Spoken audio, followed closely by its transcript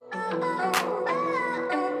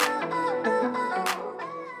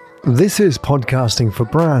This is Podcasting for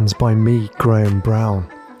Brands by me, Graham Brown.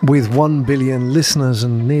 With 1 billion listeners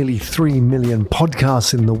and nearly 3 million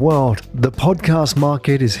podcasts in the world, the podcast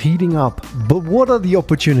market is heating up. But what are the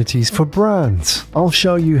opportunities for brands? I'll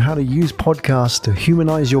show you how to use podcasts to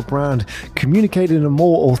humanize your brand, communicate in a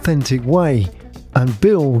more authentic way, and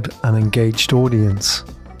build an engaged audience.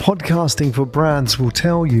 Podcasting for Brands will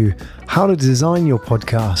tell you how to design your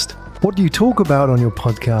podcast, what do you talk about on your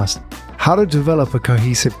podcast, how to develop a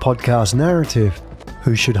cohesive podcast narrative,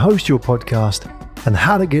 who should host your podcast, and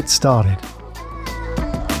how to get started.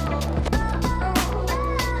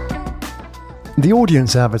 The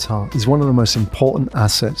audience avatar is one of the most important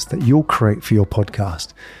assets that you'll create for your podcast.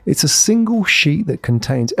 It's a single sheet that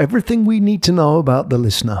contains everything we need to know about the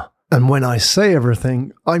listener. And when I say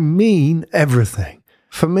everything, I mean everything.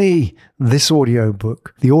 For me, this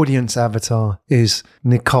audiobook, the audience avatar, is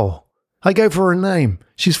Nicole. I gave her a name.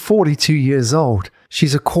 She's 42 years old.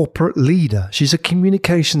 She's a corporate leader. She's a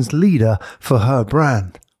communications leader for her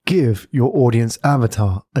brand. Give your audience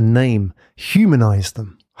avatar a name. Humanize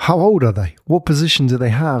them. How old are they? What position do they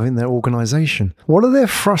have in their organization? What are their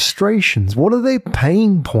frustrations? What are their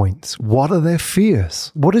pain points? What are their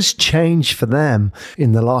fears? What has changed for them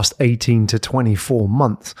in the last 18 to 24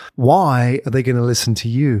 months? Why are they going to listen to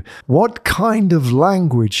you? What kind of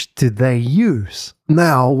language did they use?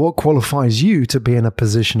 Now, what qualifies you to be in a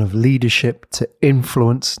position of leadership to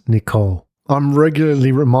influence Nicole? I'm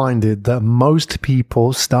regularly reminded that most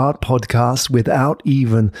people start podcasts without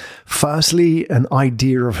even, firstly, an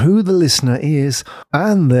idea of who the listener is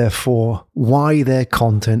and therefore why their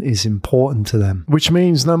content is important to them. Which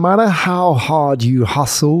means no matter how hard you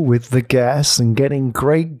hustle with the guests and getting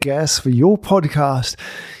great guests for your podcast,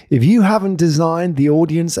 if you haven't designed the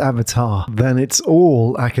audience avatar, then it's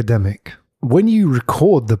all academic. When you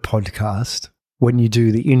record the podcast, when you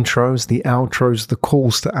do the intros, the outros, the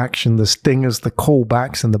calls to action, the stingers, the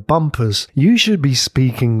callbacks, and the bumpers, you should be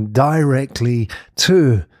speaking directly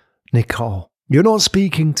to Nicole. You're not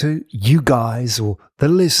speaking to you guys or the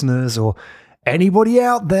listeners or anybody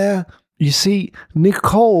out there. You see,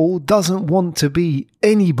 Nicole doesn't want to be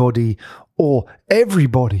anybody or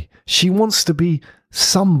everybody. She wants to be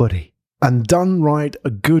somebody. And done right,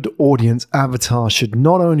 a good audience avatar should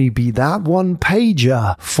not only be that one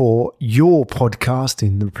pager for your podcast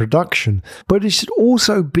in the production, but it should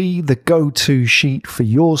also be the go-to sheet for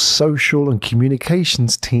your social and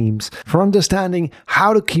communications teams for understanding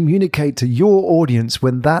how to communicate to your audience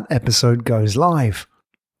when that episode goes live.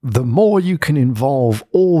 The more you can involve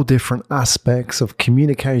all different aspects of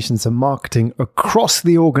communications and marketing across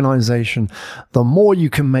the organization, the more you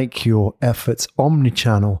can make your efforts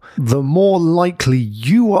omnichannel, the more likely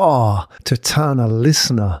you are to turn a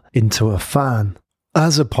listener into a fan.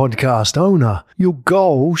 As a podcast owner, your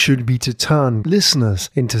goal should be to turn listeners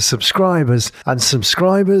into subscribers and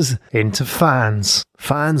subscribers into fans.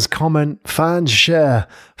 Fans comment, fans share,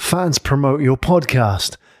 fans promote your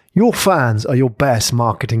podcast. Your fans are your best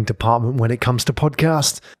marketing department when it comes to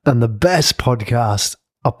podcasts, and the best podcasts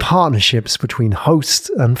are partnerships between hosts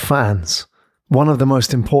and fans. One of the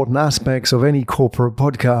most important aspects of any corporate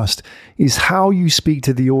podcast is how you speak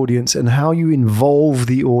to the audience and how you involve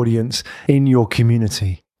the audience in your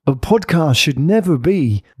community. A podcast should never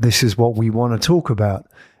be, "This is what we want to talk about."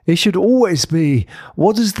 It should always be,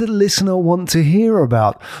 what does the listener want to hear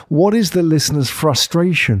about? What is the listener's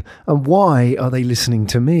frustration? And why are they listening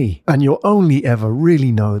to me? And you'll only ever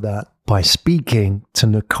really know that by speaking to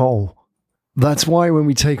Nicole. That's why when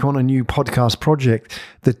we take on a new podcast project,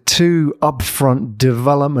 the two upfront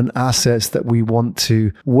development assets that we want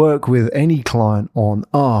to work with any client on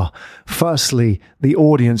are, firstly, the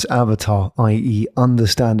audience avatar, i.e.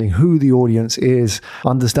 understanding who the audience is,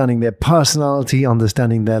 understanding their personality,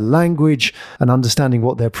 understanding their language, and understanding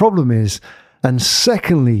what their problem is. And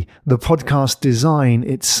secondly, the podcast design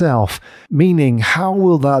itself, meaning how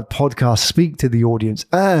will that podcast speak to the audience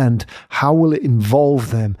and how will it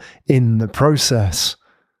involve them in the process?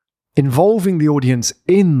 Involving the audience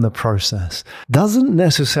in the process doesn't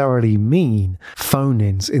necessarily mean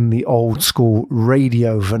phone-ins in the old school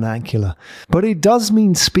radio vernacular, but it does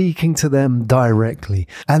mean speaking to them directly.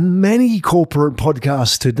 And many corporate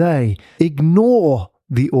podcasts today ignore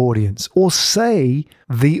the audience or say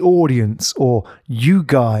the audience or you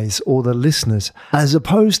guys or the listeners as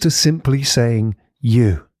opposed to simply saying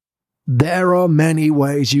you. There are many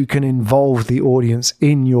ways you can involve the audience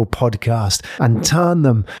in your podcast and turn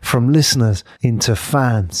them from listeners into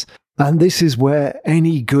fans. And this is where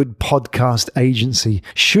any good podcast agency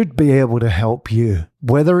should be able to help you.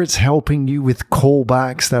 Whether it's helping you with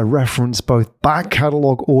callbacks that reference both back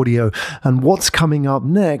catalog audio and what's coming up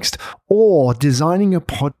next, or designing a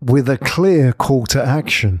pod with a clear call to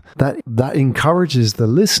action that encourages the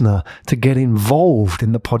listener to get involved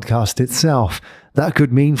in the podcast itself. That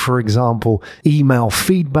could mean, for example, email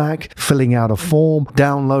feedback, filling out a form,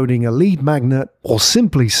 downloading a lead magnet, or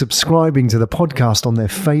simply subscribing to the podcast on their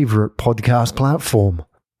favorite podcast platform.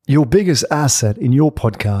 Your biggest asset in your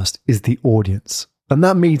podcast is the audience. And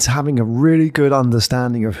that means having a really good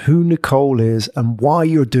understanding of who Nicole is and why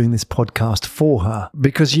you're doing this podcast for her.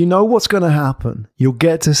 Because you know what's going to happen. You'll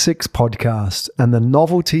get to 6 podcasts and the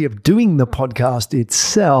novelty of doing the podcast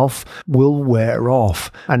itself will wear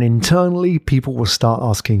off. And internally, people will start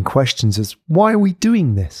asking questions as, why are we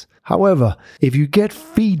doing this? However, if you get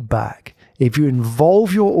feedback, if you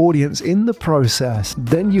involve your audience in the process,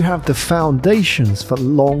 then you have the foundations for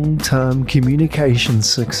long-term communication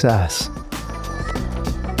success.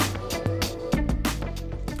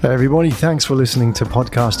 Hey everybody, thanks for listening to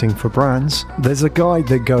Podcasting for Brands. There's a guide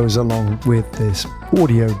that goes along with this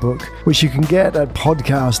audiobook, which you can get at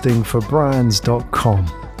podcastingforbrands.com.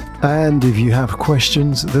 And if you have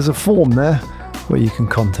questions, there's a form there where you can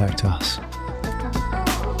contact us.